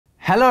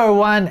Hello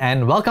everyone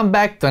and welcome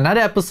back to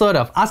another episode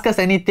of Ask Us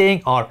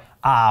Anything or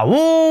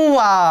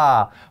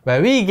Awoowa,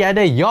 where we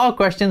gather your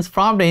questions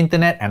from the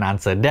internet and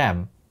answer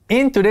them.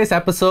 In today's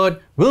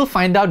episode, we'll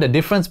find out the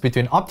difference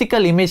between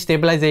optical image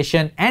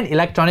stabilization and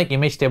electronic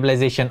image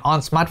stabilization on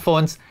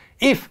smartphones,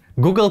 if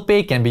Google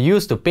Pay can be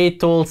used to pay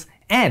tolls,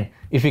 and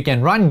if you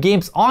can run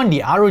games on the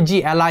ROG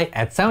Ally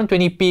at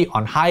 720p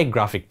on high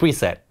graphic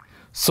preset.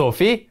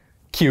 Sophie,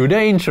 cue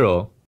the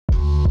intro.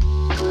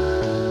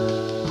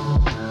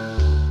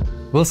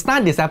 We'll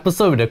start this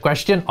episode with a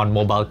question on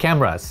mobile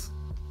cameras.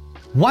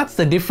 What's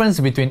the difference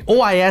between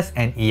OIS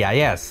and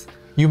EIS?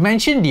 You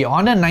mentioned the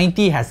Honor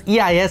 90 has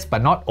EIS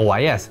but not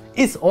OIS.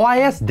 Is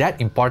OIS that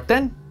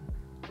important?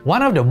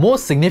 One of the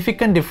most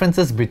significant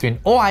differences between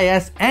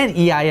OIS and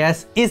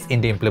EIS is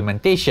in the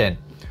implementation.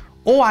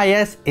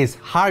 OIS is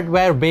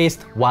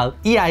hardware-based while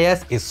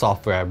EIS is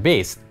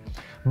software-based.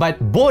 But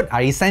both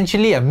are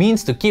essentially a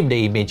means to keep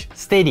the image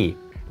steady.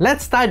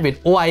 Let's start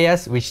with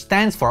OIS, which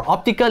stands for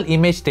Optical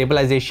Image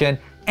Stabilization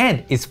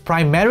and is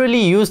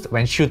primarily used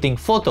when shooting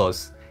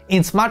photos.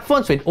 In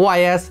smartphones with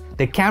OIS,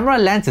 the camera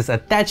lens is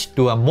attached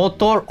to a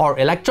motor or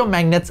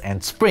electromagnets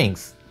and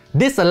springs.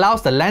 This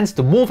allows the lens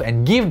to move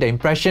and give the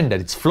impression that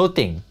it's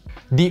floating.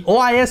 The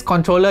OIS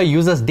controller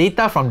uses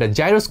data from the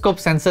gyroscope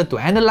sensor to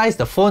analyze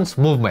the phone's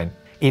movement.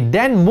 It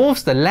then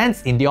moves the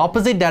lens in the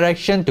opposite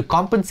direction to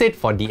compensate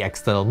for the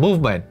external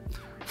movement.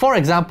 For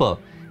example,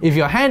 if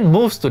your hand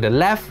moves to the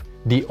left,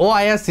 the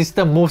OIS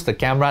system moves the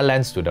camera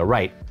lens to the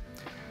right.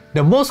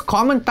 The most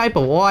common type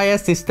of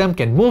OIS system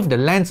can move the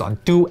lens on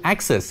two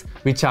axes,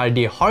 which are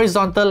the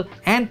horizontal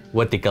and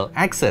vertical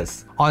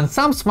axes. On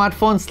some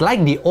smartphones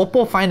like the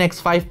Oppo Find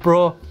X5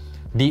 Pro,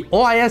 the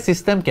OIS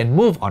system can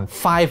move on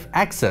 5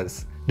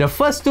 axes. The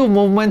first two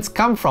movements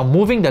come from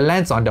moving the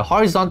lens on the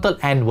horizontal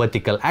and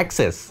vertical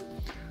axis.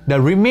 The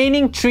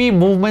remaining 3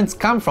 movements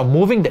come from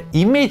moving the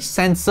image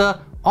sensor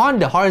on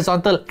the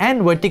horizontal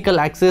and vertical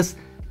axis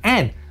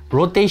and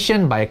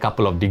rotation by a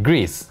couple of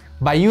degrees.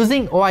 By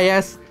using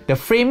OIS, the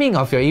framing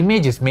of your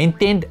image is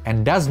maintained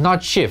and does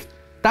not shift,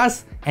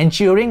 thus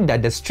ensuring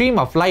that the stream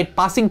of light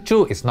passing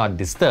through is not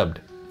disturbed.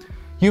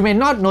 You may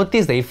not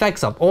notice the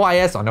effects of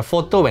OIS on a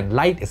photo when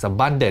light is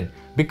abundant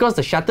because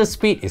the shutter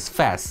speed is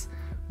fast.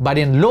 But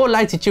in low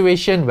light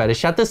situation where the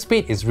shutter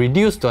speed is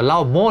reduced to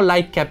allow more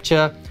light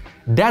capture,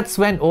 that's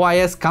when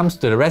OIS comes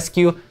to the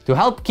rescue to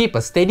help keep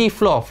a steady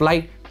flow of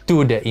light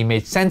to the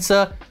image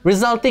sensor,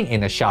 resulting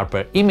in a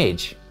sharper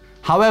image.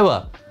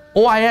 However,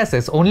 OIS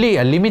has only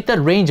a limited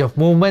range of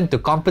movement to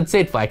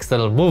compensate for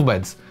external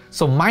movements,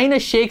 so minor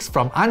shakes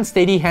from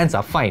unsteady hands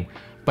are fine,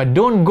 but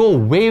don't go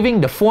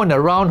waving the phone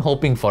around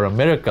hoping for a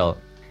miracle.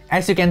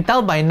 As you can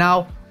tell by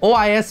now,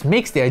 OIS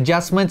makes the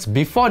adjustments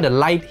before the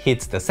light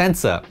hits the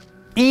sensor.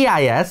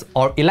 EIS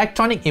or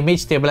Electronic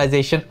Image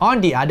Stabilization,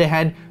 on the other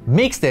hand,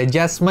 makes the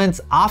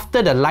adjustments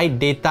after the light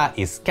data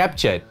is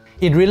captured.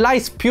 It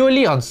relies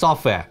purely on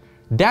software.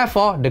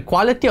 Therefore, the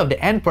quality of the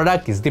end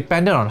product is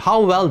dependent on how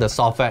well the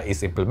software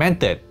is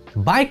implemented.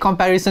 By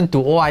comparison to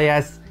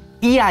OIS,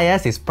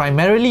 EIS is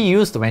primarily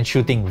used when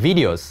shooting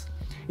videos.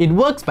 It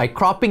works by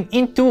cropping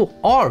into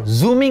or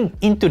zooming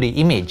into the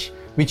image,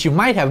 which you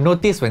might have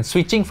noticed when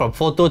switching from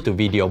photo to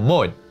video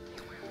mode.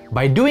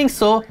 By doing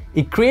so,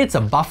 it creates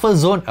a buffer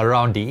zone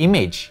around the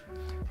image.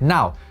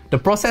 Now, the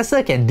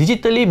processor can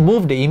digitally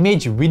move the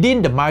image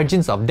within the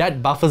margins of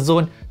that buffer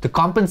zone to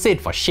compensate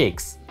for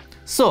shakes.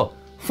 So,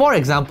 for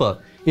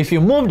example, if you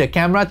move the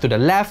camera to the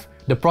left,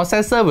 the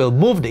processor will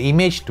move the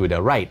image to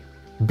the right.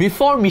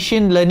 Before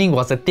machine learning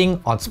was a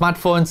thing on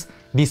smartphones,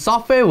 the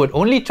software would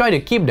only try to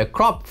keep the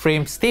crop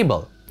frame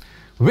stable.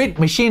 With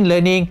machine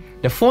learning,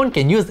 the phone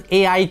can use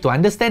AI to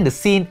understand the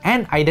scene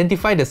and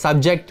identify the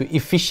subject to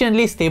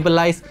efficiently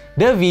stabilize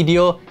the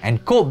video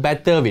and cope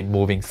better with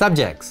moving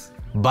subjects.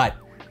 But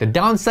the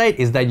downside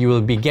is that you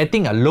will be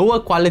getting a lower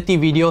quality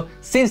video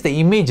since the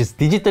image is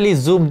digitally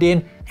zoomed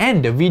in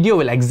and the video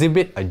will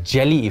exhibit a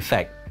jelly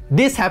effect.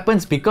 This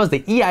happens because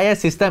the EIS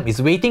system is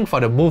waiting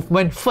for the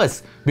movement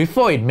first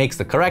before it makes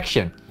the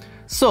correction.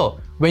 So,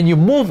 when you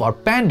move or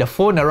pan the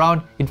phone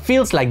around, it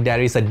feels like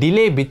there is a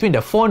delay between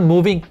the phone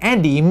moving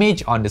and the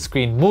image on the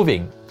screen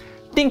moving.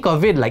 Think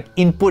of it like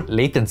input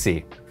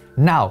latency.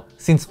 Now,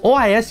 since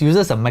OIS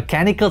uses a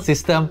mechanical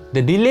system,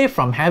 the delay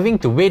from having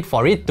to wait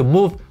for it to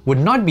move would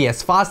not be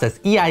as fast as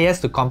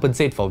EIS to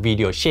compensate for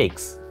video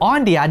shakes.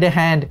 On the other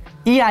hand,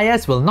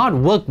 EIS will not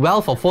work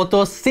well for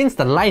photos since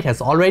the light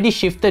has already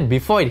shifted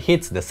before it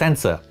hits the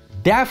sensor.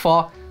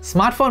 Therefore,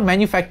 smartphone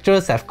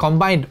manufacturers have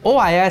combined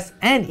OIS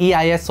and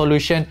EIS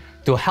solution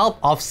to help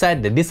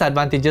offset the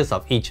disadvantages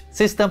of each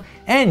system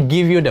and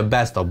give you the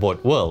best of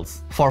both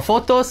worlds. For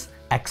photos,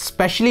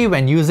 especially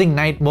when using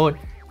night mode,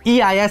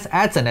 EIS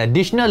adds an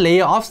additional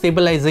layer of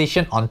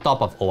stabilization on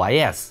top of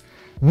OIS.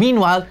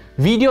 Meanwhile,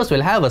 videos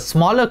will have a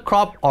smaller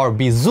crop or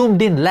be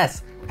zoomed in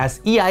less,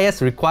 as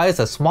EIS requires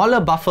a smaller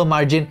buffer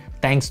margin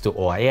thanks to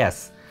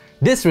OIS.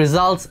 This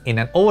results in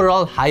an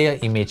overall higher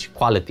image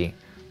quality.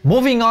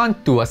 Moving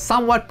on to a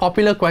somewhat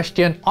popular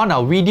question on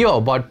our video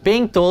about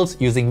paying tolls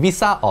using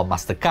Visa or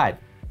MasterCard.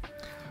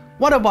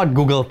 What about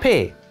Google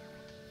Pay?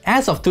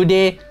 As of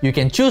today, you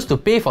can choose to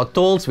pay for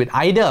tolls with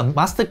either a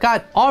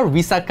MasterCard or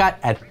Visa card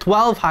at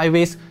 12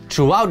 highways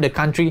throughout the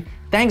country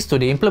thanks to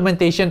the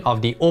implementation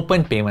of the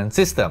Open Payment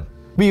System.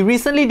 We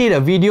recently did a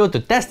video to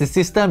test the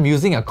system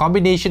using a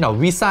combination of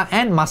Visa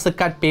and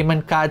MasterCard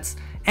payment cards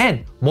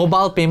and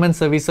mobile payment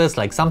services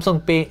like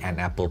Samsung Pay and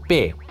Apple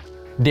Pay.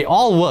 They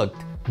all worked,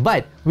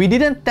 but we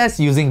didn't test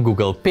using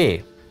Google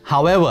Pay.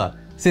 However,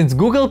 since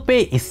Google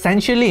Pay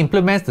essentially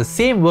implements the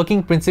same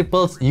working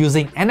principles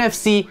using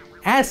NFC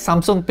as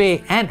Samsung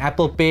Pay and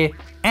Apple Pay,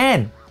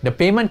 and the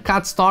payment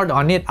cards stored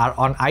on it are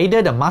on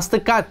either the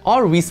MasterCard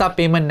or Visa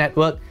payment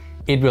network,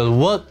 it will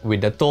work with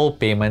the toll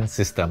payment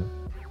system.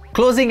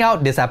 Closing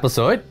out this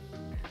episode,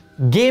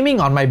 gaming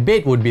on my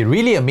bed would be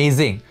really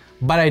amazing,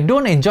 but I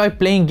don't enjoy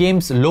playing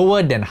games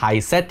lower than high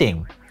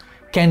setting.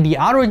 Can the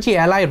ROG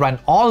Ally run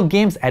all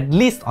games at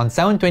least on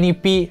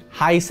 720p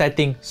high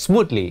setting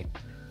smoothly?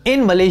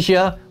 In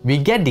Malaysia, we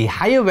get the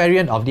higher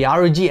variant of the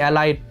ROG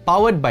Ally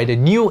powered by the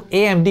new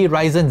AMD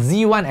Ryzen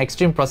Z1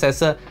 Extreme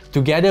processor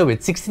together with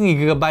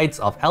 16GB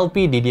of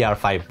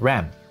LPDDR5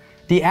 RAM.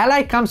 The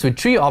Ally comes with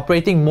 3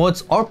 operating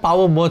modes or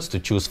power modes to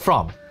choose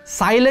from.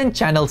 Silent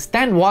channels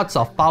 10 watts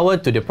of power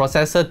to the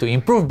processor to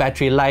improve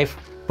battery life.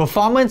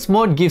 Performance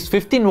mode gives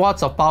 15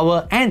 watts of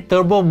power and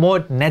turbo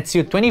mode nets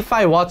you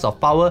 25 watts of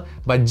power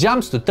but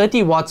jumps to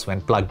 30 watts when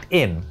plugged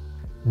in.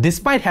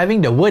 Despite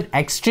having the word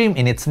extreme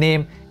in its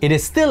name, it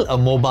is still a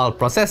mobile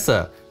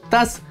processor,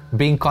 thus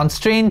being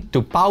constrained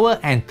to power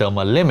and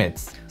thermal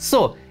limits.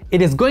 So,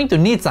 it is going to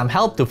need some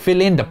help to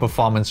fill in the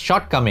performance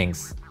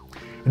shortcomings.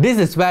 This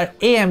is where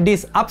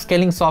AMD's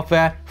upscaling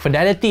software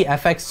Fidelity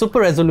FX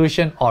Super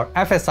Resolution or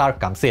FSR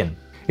comes in.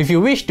 If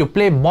you wish to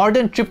play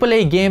modern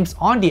AAA games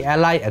on the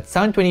Ally at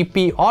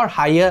 720p or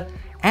higher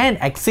and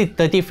exceed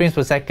 30 frames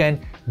per second,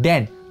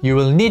 then you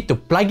will need to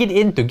plug it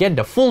in to get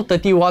the full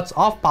 30 watts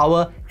of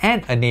power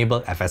and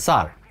enable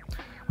FSR.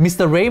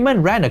 Mr.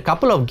 Raymond ran a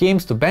couple of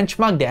games to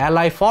benchmark the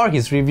Ally for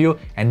his review,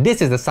 and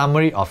this is the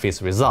summary of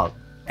his result.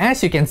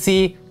 As you can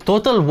see,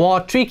 Total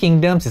War 3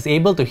 Kingdoms is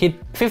able to hit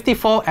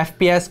 54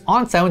 FPS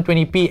on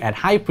 720p at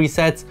high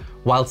presets,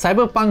 while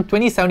Cyberpunk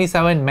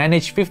 2077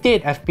 managed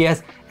 58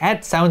 FPS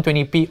at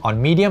 720p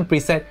on medium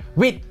preset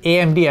with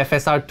AMD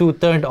FSR2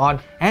 turned on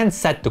and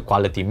set to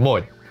quality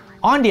mode.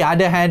 On the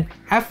other hand,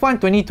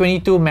 F1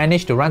 2022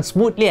 managed to run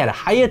smoothly at a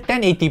higher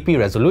 1080p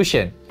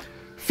resolution.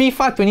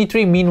 FIFA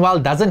 23 meanwhile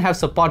doesn't have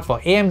support for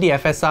AMD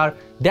FSR,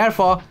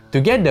 therefore,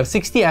 to get the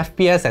 60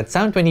 FPS at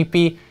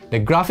 720p, the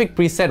graphic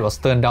preset was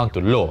turned down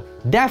to low.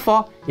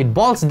 Therefore, it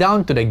boils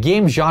down to the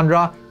game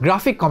genre,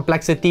 graphic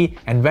complexity,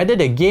 and whether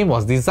the game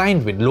was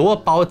designed with lower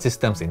powered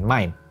systems in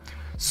mind.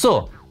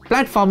 So,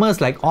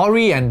 platformers like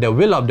Ori and the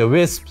Will of the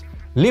Wisps,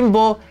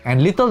 Limbo,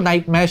 and Little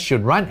Nightmares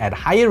should run at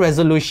higher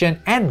resolution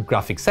and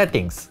graphic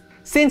settings.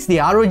 Since the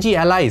ROG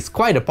Ally is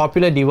quite a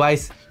popular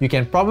device, you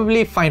can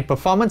probably find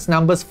performance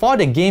numbers for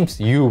the games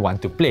you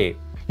want to play.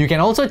 You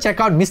can also check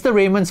out Mr.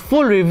 Raymond's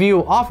full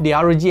review of the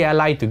ROG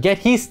Ally to get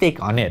his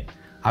take on it.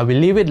 I will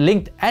leave it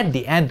linked at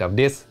the end of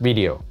this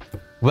video.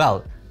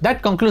 Well,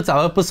 that concludes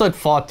our episode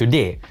for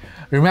today.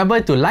 Remember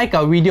to like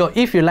our video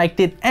if you liked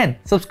it and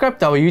subscribe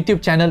to our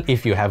YouTube channel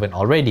if you haven't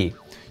already.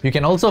 You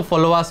can also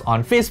follow us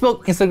on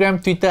Facebook,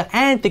 Instagram, Twitter,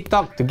 and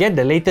TikTok to get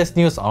the latest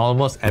news on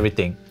almost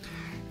everything.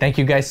 Thank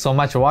you guys so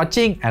much for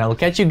watching, and I will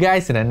catch you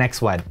guys in the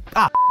next one.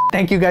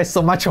 Thank you guys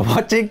so much for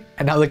watching,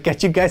 and I will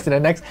catch you guys in the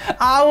next.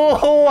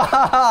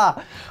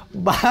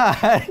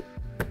 Bye!